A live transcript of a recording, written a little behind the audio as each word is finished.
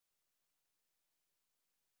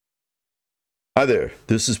Hi there,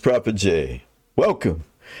 this is Prophet Jay. Welcome.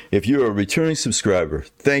 If you're a returning subscriber,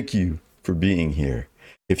 thank you for being here.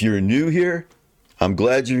 If you're new here, I'm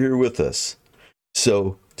glad you're here with us.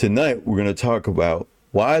 So, tonight we're going to talk about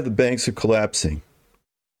why the banks are collapsing.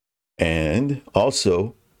 And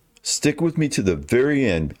also, stick with me to the very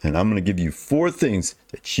end, and I'm going to give you 4 things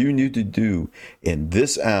that you need to do in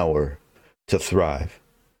this hour to thrive.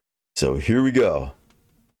 So, here we go.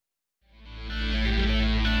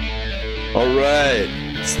 All right,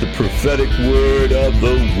 it's the prophetic word of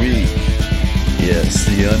the week. Yes,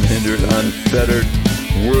 the unhindered, unfettered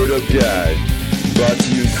word of God, brought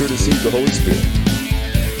to you courtesy of the Holy Spirit.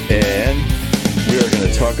 And we are going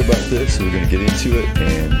to talk about this, we're going to get into it,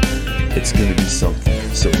 and it's going to be something.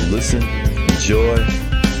 So listen, enjoy,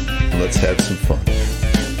 and let's have some fun.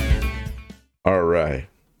 All right,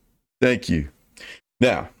 thank you.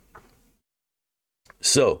 Now,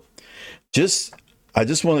 I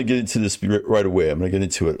just want to get into this right away. I'm going to get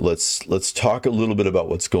into it. Let's talk a little bit about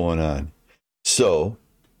what's going on. So,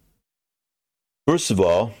 first of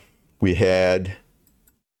all, we had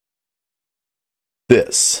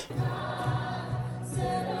this.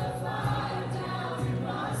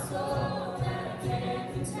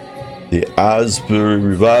 The Asbury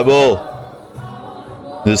Revival.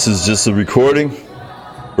 This is just a recording,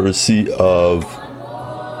 courtesy of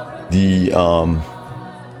the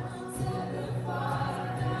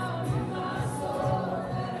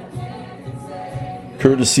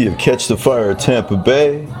courtesy of Catch the Fire Tampa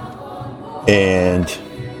Bay, and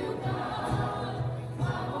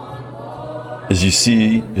as you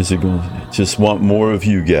see, is it going to just want more of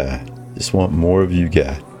you, God? Just want more of you,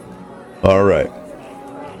 God. All right.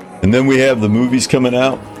 And then we have the movies coming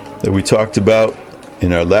out that we talked about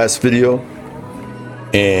in our last video,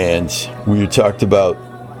 and we talked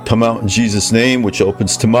about Come Out in Jesus' Name, which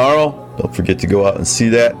opens tomorrow. Don't forget to go out and see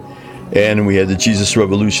that. And we had the Jesus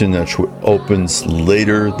Revolution that opens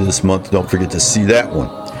later this month. Don't forget to see that one.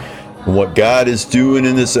 And what God is doing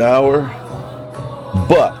in this hour.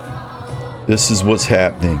 But this is what's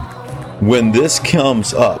happening. When this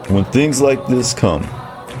comes up, when things like this come.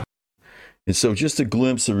 And so just a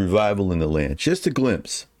glimpse of revival in the land. Just a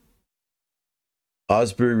glimpse.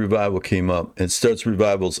 Asbury Revival came up and starts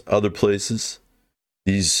revivals other places.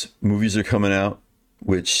 These movies are coming out,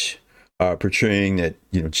 which portraying that,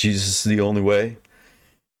 Jesus is the only way.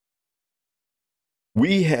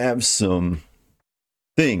 We have some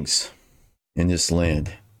things in this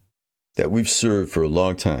land that we've served for a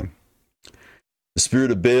long time. The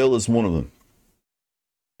spirit of Baal is one of them.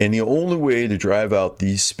 And the only way to drive out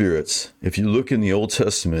these spirits, if you look in the Old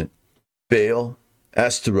Testament, Baal,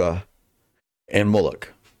 Ashtoreth, and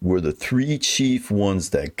Moloch were the 3 chief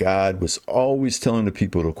ones that God was always telling the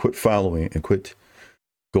people to quit following and quit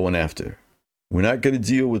going after. We're not going to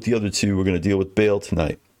deal with the other 2. We're going to deal with Baal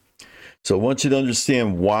tonight. So I want you to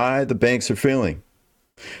understand why the banks are failing.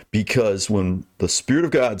 Because when the Spirit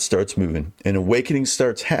of God starts moving and awakening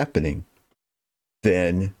starts happening,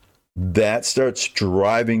 then that starts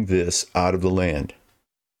driving this out of the land.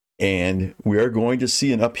 And we are going to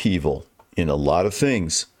see an upheaval in a lot of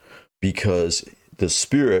things because the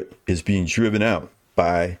Spirit is being driven out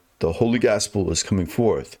by the Holy Gospel is coming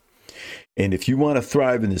forth. And if you want to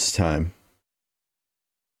thrive in this time,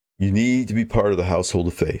 you need to be part of the household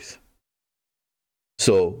of faith.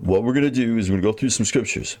 So what we're going to do is we're going to go through some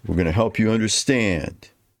scriptures. We're going to help you understand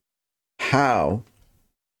how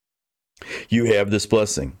you have this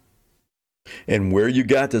blessing and where you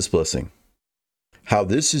got this blessing. How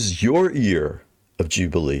this is your year of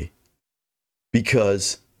Jubilee,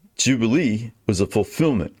 because Jubilee was a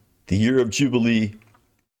fulfillment. The year of Jubilee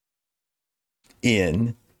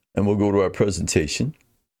and we'll go to our presentation.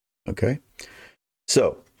 Okay?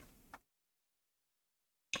 So,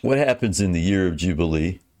 what happens in the year of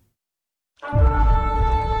Jubilee?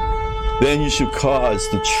 Then you shall cause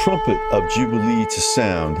the trumpet of Jubilee to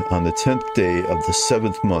sound on the 10th day of the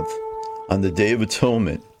 7th month, on the day of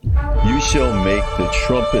atonement. You shall make the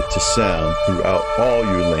trumpet to sound throughout all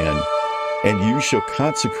your land, and you shall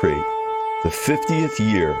consecrate the 50th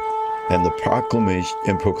year and the proclamation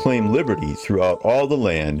and proclaim liberty throughout all the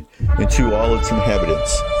land and to all its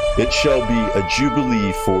inhabitants. It shall be a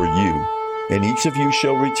jubilee for you, and each of you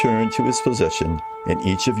shall return to his possession, and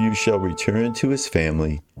each of you shall return to his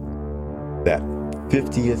family. That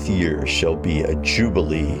 50th year shall be a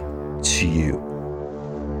jubilee to you.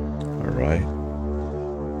 All right.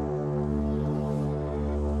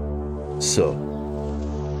 So,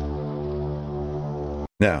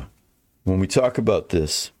 now, when we talk about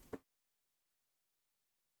this,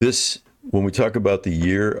 when we talk about the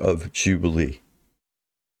year of Jubilee,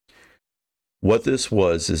 What this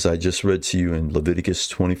was, as I just read to you in Leviticus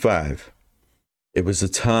 25, it was a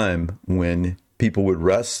time when people would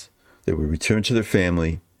rest, they would return to their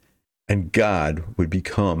family, and God would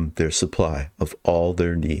become their supply of all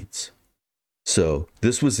their needs. So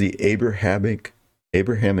this was the Abrahamic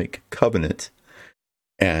covenant,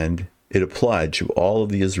 and it applied to all of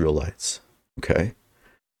the Israelites. Okay?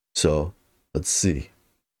 So let's see.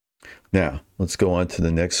 Now, let's go on to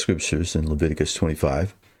the next scriptures in Leviticus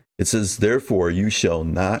 25. It says, therefore, you shall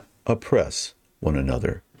not oppress one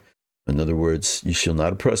another. In other words, you shall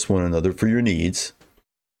not oppress one another for your needs,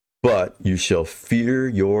 but you shall fear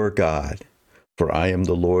your God, for I am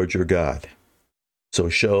the Lord your God. So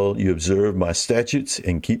shall you observe my statutes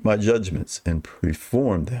and keep my judgments and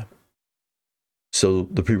perform them. So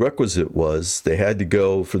the prerequisite was they had to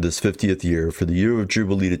go for this 50th year, for the year of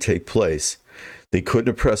Jubilee to take place. They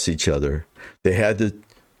couldn't oppress each other. They had to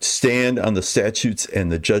stand on the statutes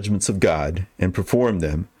and the judgments of God and perform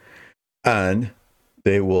them. And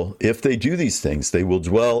they will, if they do these things, they will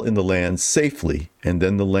dwell in the land safely, and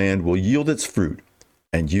then the land will yield its fruit,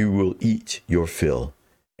 and you will eat your fill,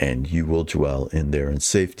 and you will dwell in there in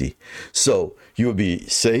safety. So you will be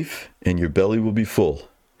safe, and your belly will be full.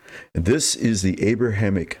 And this is the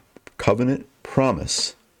Abrahamic covenant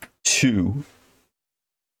promise to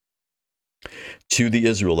the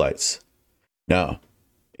Israelites. Now,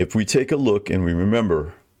 if we take a look and we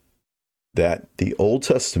remember that the Old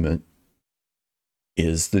Testament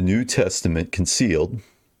is the New Testament concealed,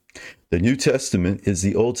 the New Testament is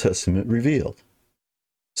the Old Testament revealed.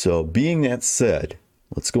 So being that said,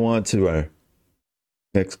 let's go on to our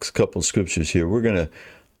next couple of scriptures here. We're going to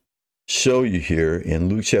show you here in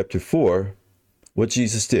Luke chapter 4 what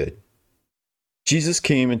Jesus did. Jesus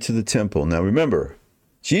came into the temple. Now remember,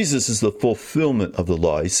 Jesus is the fulfillment of the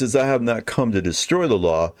law. He says, I have not come to destroy the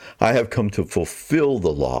law. I have come to fulfill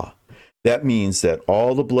the law. That means that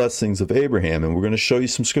all the blessings of Abraham, and we're going to show you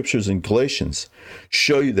some scriptures in Galatians,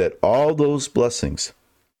 show you that all those blessings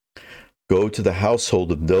go to the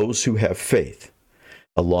household of those who have faith,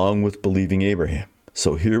 along with believing Abraham.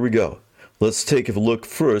 So here we go. Let's take a look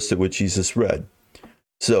first at what Jesus read.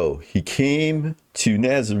 So he came to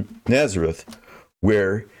Nazareth,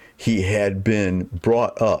 where he had been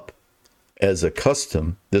brought up as a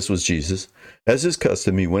custom. This was Jesus. As his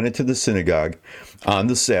custom, he went into the synagogue on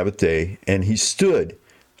the Sabbath day, and he stood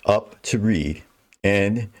up to read.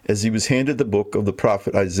 And as he was handed the book of the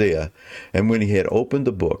prophet Isaiah, and when he had opened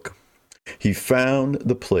the book, he found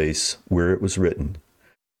the place where it was written,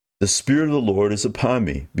 the Spirit of the Lord is upon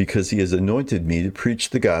me, because he has anointed me to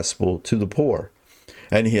preach the gospel to the poor.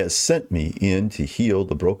 And he has sent me in to heal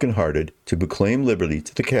the brokenhearted, to proclaim liberty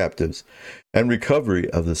to the captives, and recovery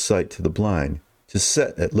of the sight to the blind, to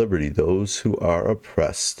set at liberty those who are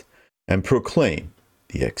oppressed, and proclaim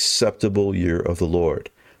the acceptable year of the Lord.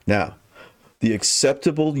 Now, the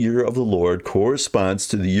acceptable year of the Lord corresponds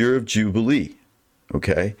to the year of Jubilee,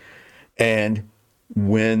 okay? And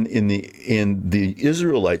when the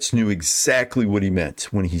Israelites knew exactly what he meant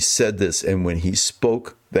when he said this and when he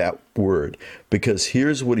spoke that word, because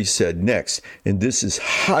here's what he said next, and this is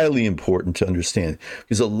highly important to understand,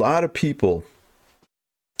 because a lot of people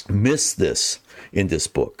miss this in this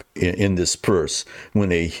book, in this verse, when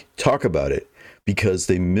they talk about it, because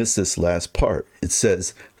they miss this last part. It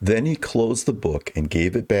says, then he closed the book and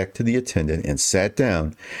gave it back to the attendant and sat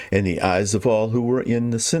down, and the eyes of all who were in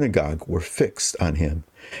the synagogue were fixed on him.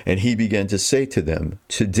 And he began to say to them,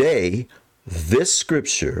 today this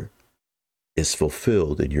scripture is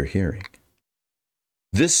fulfilled in your hearing.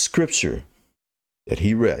 This scripture that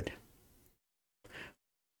he read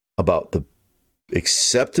about the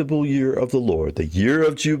acceptable year of the Lord, the year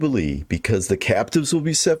of Jubilee, because the captives will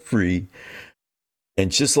be set free.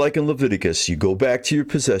 And just like in Leviticus, you go back to your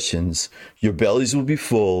possessions, your bellies will be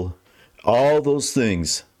full, all those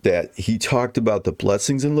things that he talked about, the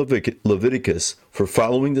blessings in Leviticus for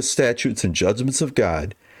following the statutes and judgments of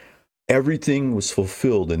God, everything was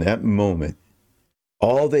fulfilled in that moment.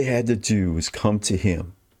 All they had to do was come to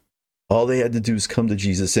him. All they had to do is come to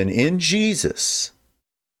Jesus. And in Jesus,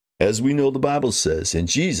 as we know the Bible says, in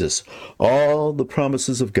Jesus, all the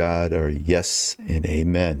promises of God are yes and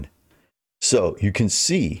amen. So you can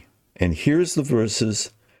see, and here's the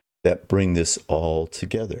verses that bring this all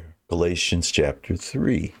together. Galatians chapter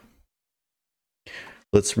 3.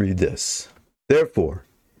 Let's read this. Therefore,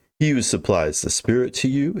 he who supplies the Spirit to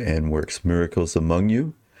you and works miracles among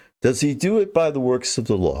you, does he do it by the works of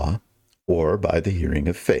the law or by the hearing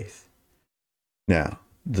of faith? Now,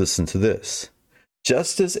 listen to this.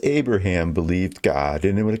 just as Abraham believed God,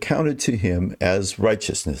 and it was accounted to him as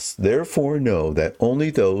righteousness. Therefore know that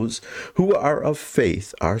only those who are of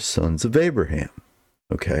faith are sons of Abraham.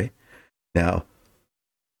 Okay? Now,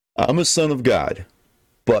 I'm a son of God,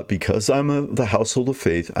 but because I'm of the household of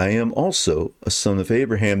faith, I am also a son of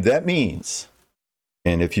Abraham. That means,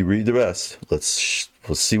 and if you read the rest, let's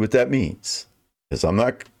see what that means. Because I'm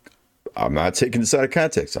not taking this out of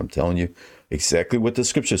context. I'm telling you exactly what the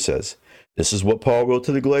scripture says. This is what Paul wrote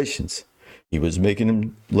to the Galatians. He was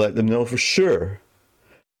let them know for sure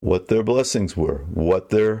what their blessings were, what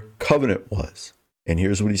their covenant was. And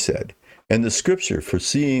here's what he said. And the scripture,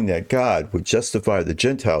 foreseeing that God would justify the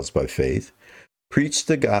Gentiles by faith, preached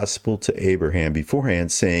the gospel to Abraham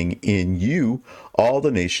beforehand, saying, in you all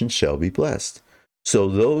the nations shall be blessed. So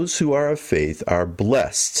those who are of faith are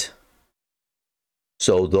blessed.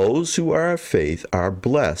 So those who are of faith are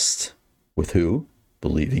blessed with who?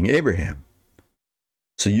 Believing Abraham.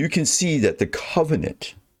 So you can see that the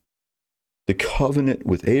covenant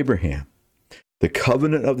with Abraham, the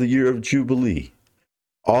covenant of the year of Jubilee,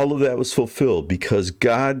 all of that was fulfilled because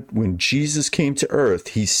God, when Jesus came to earth,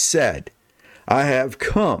 he said, I have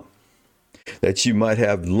come that you might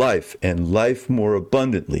have life and life more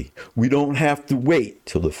abundantly. We don't have to wait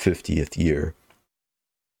till the 50th year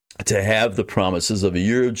to have the promises of a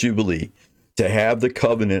year of Jubilee, to have the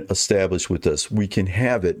covenant established with us. We can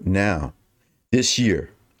have it now, this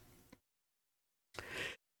year.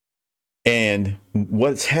 And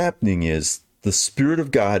what's happening is the Spirit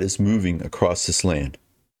of God is moving across this land.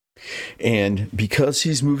 And because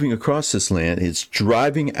he's moving across this land, it's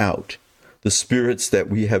driving out the spirits that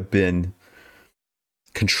we have been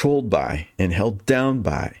controlled by and held down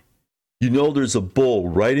by. You know, there's a bull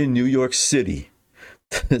right in New York City.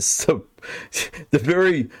 It's the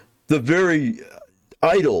very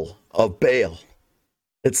idol of Baal.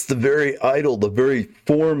 It's the very idol, the very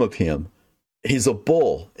form of him. He's a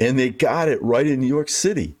bull, and they got it right in New York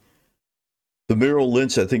City. The Merrill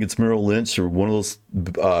Lynch, I think it's Merrill Lynch or one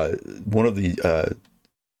of the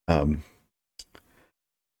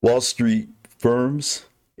Wall Street firms.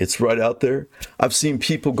 It's right out there. I've seen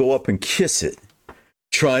people go up and kiss it,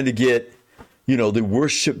 trying to get, they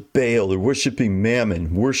worship Baal, they're worshiping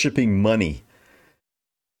Mammon, worshiping money.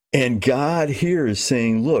 And God here is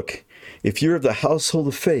saying, look, if you're of the household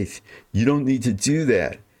of faith, you don't need to do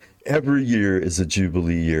that. Every year is a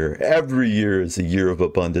Jubilee year. Every year is a year of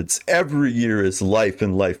abundance. Every year is life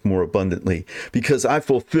and life more abundantly because I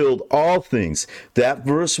fulfilled all things. That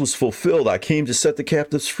verse was fulfilled. I came to set the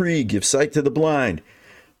captives free, give sight to the blind,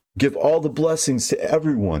 give all the blessings to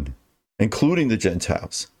everyone, including the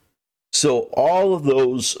Gentiles. So all of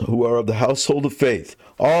those who are of the household of faith,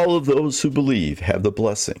 all of those who believe have the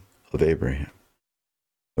blessing of Abraham.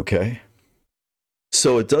 Okay?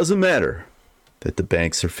 So it doesn't matter that the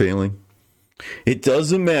banks are failing. It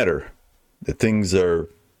doesn't matter that things are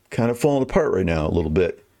kind of falling apart right now a little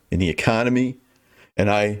bit in the economy. And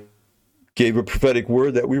I gave a prophetic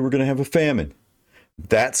word that we were going to have a famine.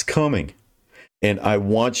 That's coming. And I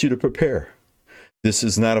want you to prepare. This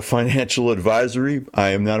is not a financial advisory. I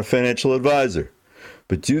am not a financial advisor.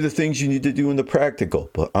 But do the things you need to do in the practical.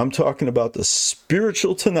 But I'm talking about the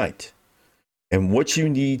spiritual tonight and what you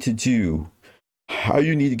need to do, how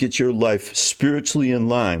you need to get your life spiritually in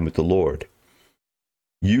line with the Lord.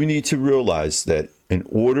 You need to realize that in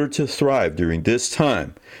order to thrive during this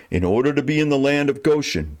time, in order to be in the land of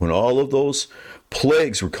Goshen, when all of those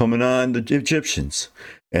plagues were coming on the Egyptians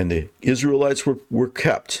and the Israelites were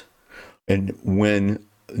kept, and when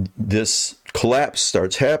this collapse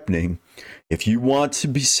starts happening, if you want to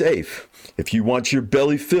be safe, if you want your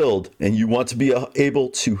belly filled and you want to be able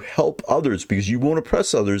to help others because you won't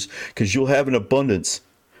oppress others because you'll have an abundance.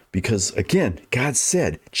 Because again, God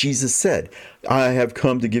said, Jesus said, I have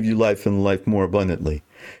come to give you life and life more abundantly.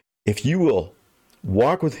 If you will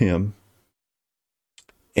walk with him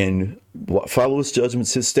and follow his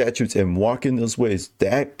judgments, his statutes, and walk in those ways,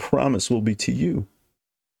 that promise will be to you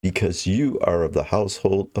because you are of the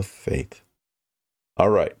household of faith. All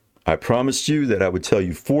right. I promised you that I would tell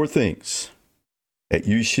you 4 things that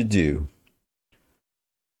you should do.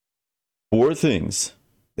 4 things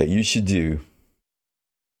that you should do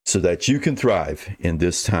so that you can thrive in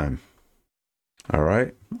this time. All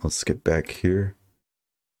right, let's get back here.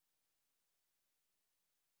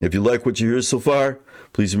 If you like what you hear so far,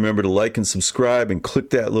 please remember to like and subscribe and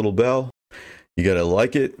click that little bell. You got to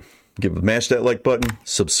like it, mash that like button,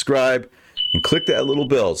 subscribe, and click that little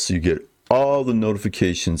bell so you get all the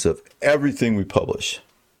notifications of everything we publish.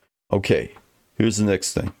 Okay, here's the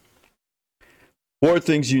next thing. 4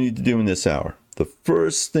 things you need to do in this hour. The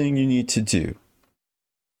first thing you need to do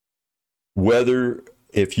Whether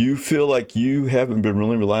if you feel like you haven't been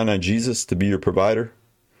really relying on Jesus to be your provider,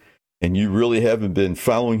 and you really haven't been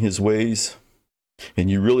following his ways, and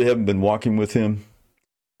you really haven't been walking with him,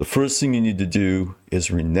 the first thing you need to do is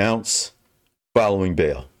renounce following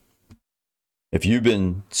Baal. If you've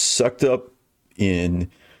been sucked up in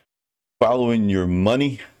following your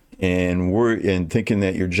money and thinking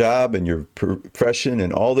that your job and your profession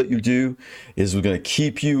and all that you do is going to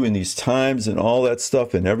keep you in these times and all that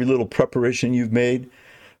stuff and every little preparation you've made,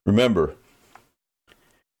 remember,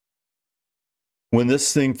 when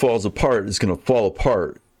this thing falls apart, it's going to fall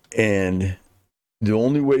apart. And the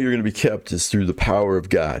only way you're going to be kept is through the power of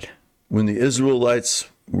God. When the Israelites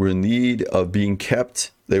were in need of being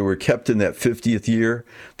kept, they were kept in that 50th year.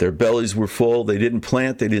 Their bellies were full. They didn't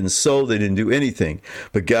plant. They didn't sow. They didn't do anything.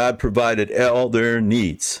 But God provided all their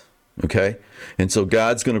needs. Okay? And so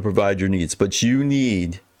God's going to provide your needs. But you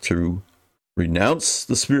need to renounce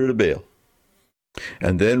the spirit of Baal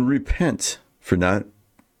and then repent for not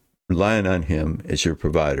relying on him as your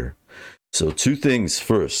provider. So 2 things.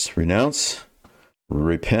 First, renounce,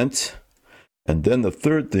 repent, and then the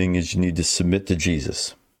third thing is you need to submit to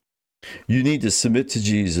Jesus. You need to submit to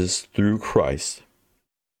Jesus through Christ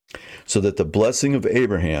so that the blessing of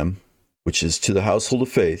Abraham, which is to the household of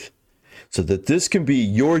faith, so that this can be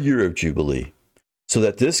your year of Jubilee, so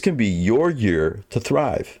that this can be your year to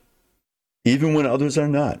thrive, even when others are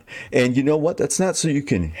not. And you know what? That's not so you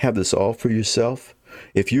can have this all for yourself.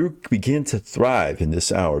 If you begin to thrive in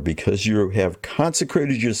this hour because you have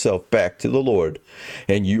consecrated yourself back to the Lord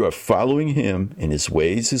and you are following him in his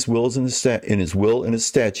ways, his wills, and his will and his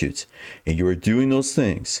statutes, and you are doing those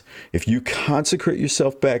things, if you consecrate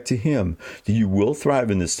yourself back to him, you will thrive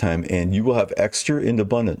in this time and you will have extra in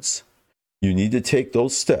abundance. You need to take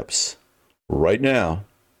those steps right now,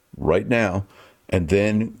 and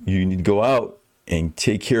then you need to go out and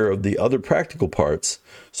take care of the other practical parts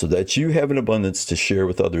so that you have an abundance to share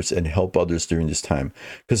with others and help others during this time.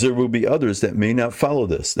 Because there will be others that may not follow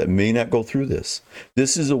this, that may not go through this.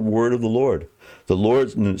 This is a word of the Lord. The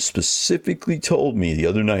Lord specifically told me the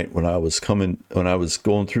other night when I was going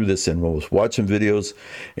through this and I was watching videos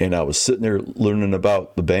and I was sitting there learning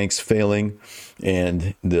about the banks failing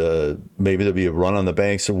and maybe there'll be a run on the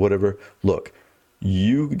banks or whatever. Look,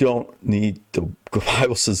 you don't need, the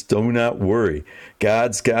Bible says, do not worry.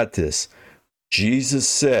 God's got this. Jesus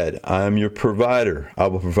said, I'm your provider. I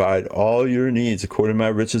will provide all your needs according to my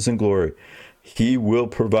riches and glory. He will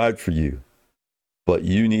provide for you. But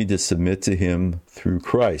you need to submit to him through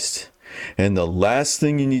Christ. And the last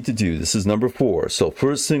thing you need to do, this is number 4. So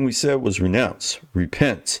first thing we said was renounce,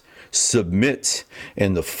 repent, submit.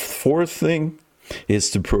 And the 4th thing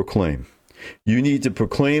is to proclaim. You need to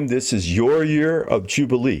proclaim this is your year of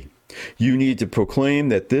Jubilee. You need to proclaim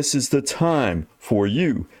that this is the time for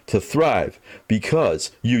you to thrive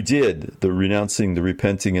because you did the renouncing, the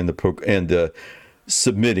repenting, and the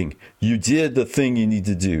submitting. You did the thing you need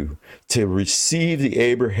to do to receive the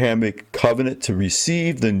Abrahamic covenant, to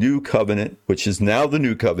receive the new covenant, which is now the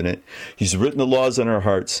new covenant. He's written the laws on our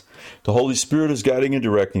hearts. The Holy Spirit is guiding and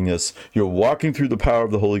directing us. You're walking through the power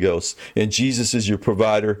of the Holy Ghost, and Jesus is your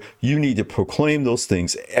provider. You need to proclaim those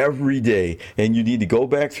things every day, and you need to go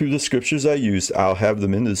back through the scriptures I used. I'll have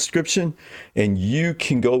them in the description, and you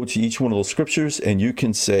can go to each one of those scriptures, and you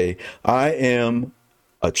can say, I am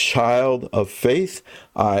a child of faith.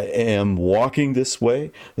 I am walking this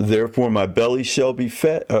way. Therefore, my belly shall be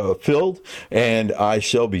filled, and I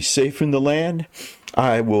shall be safe in the land.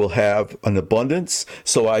 I will have an abundance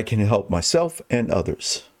so I can help myself and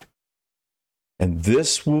others. And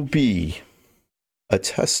this will be a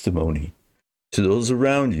testimony to those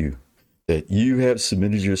around you that you have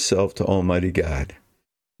submitted yourself to Almighty God.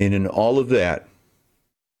 And in all of that,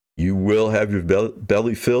 you will have your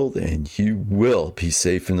belly filled and you will be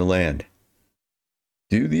safe in the land.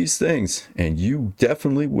 Do these things and you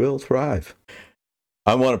definitely will thrive.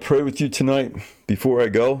 I want to pray with you tonight before I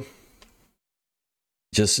go.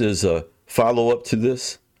 Just as a follow-up to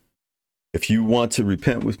this, if you want to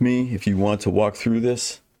repent with me, if you want to walk through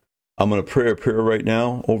this, I'm going to pray a prayer right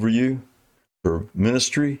now over you for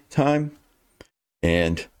ministry time.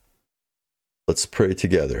 And let's pray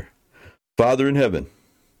together. Father in heaven,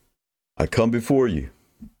 I come before you.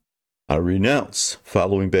 I renounce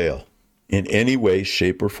following Baal in any way,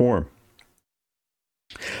 shape, or form.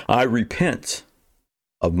 I repent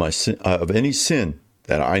of my sin, of any sin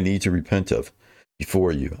that I need to repent of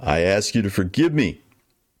before you. I ask you to forgive me.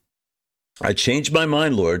 I change my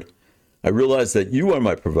mind, Lord. I realize that you are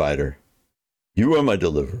my provider. You are my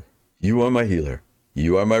deliverer. You are my healer.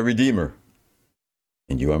 You are my redeemer.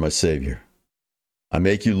 And you are my savior. I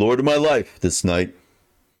make you Lord of my life this night.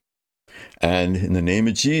 And in the name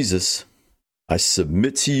of Jesus, I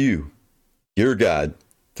submit to you, dear God,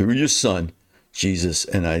 through your Son, Jesus,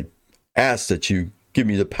 and I ask that you give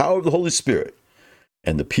me the power of the Holy Spirit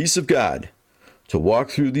and the peace of God to walk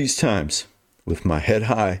through these times with my head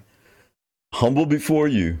high, humble before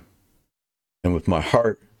you, and with my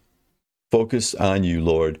heart focused on you,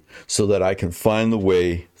 Lord, so that I can find the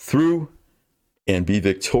way through and be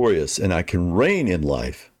victorious, and I can reign in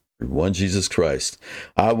life through one Jesus Christ.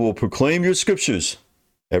 I will proclaim your scriptures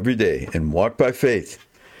every day and walk by faith.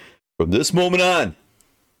 From this moment on,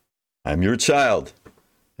 I'm your child,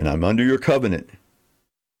 and I'm under your covenant.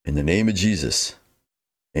 In the name of Jesus,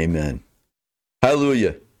 amen.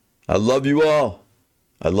 Hallelujah. I love you all.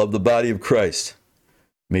 I love the body of Christ.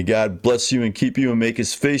 May God bless you and keep you and make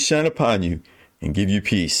his face shine upon you and give you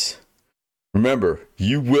peace. Remember,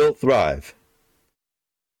 you will thrive.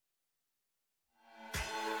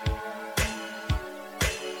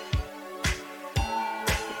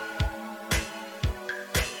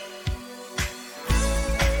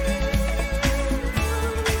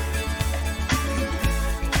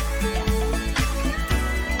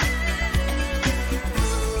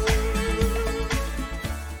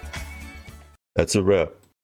 That's a wrap.